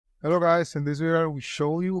Hello guys, in this video we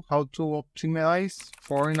show you how to optimize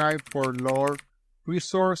Fortnite for lower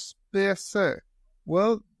resource PC.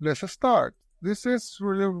 Well, let's start. This is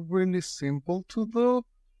really simple to do.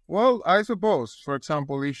 Well, I suppose, for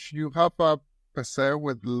example, if you have a PC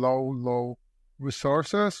with low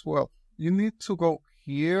resources, well, you need to go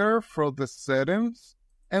here for the settings.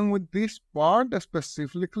 And with this part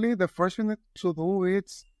specifically, the first thing you need to do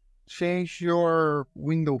is change your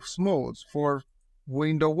Windows modes for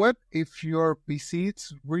window web. If your PC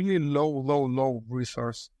is really low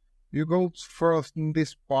resource, you go first in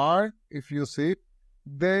this part. If you see,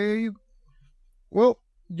 they well,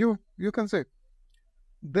 you can see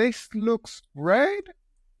this looks great.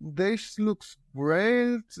 This looks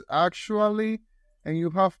great actually, and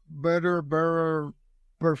you have better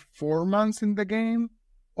performance in the game.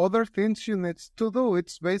 Other things you need to do,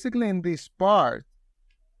 it's basically in this part.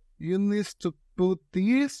 You need to put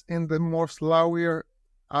this in the more slower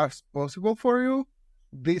as possible for you.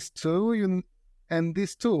 These two, and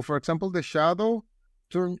these two. For example, the shadow,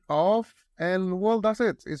 turn off, and well, that's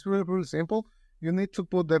it. It's really simple. You need to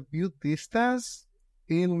put the view distance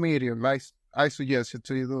in medium. I suggest you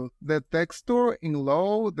to do the texture in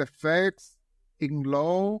low, the effects in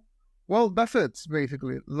low. Well, that's it,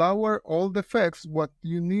 basically. Lower all the effects, what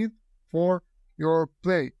you need for your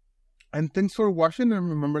play. And thanks for watching, and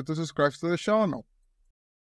remember to subscribe to the channel.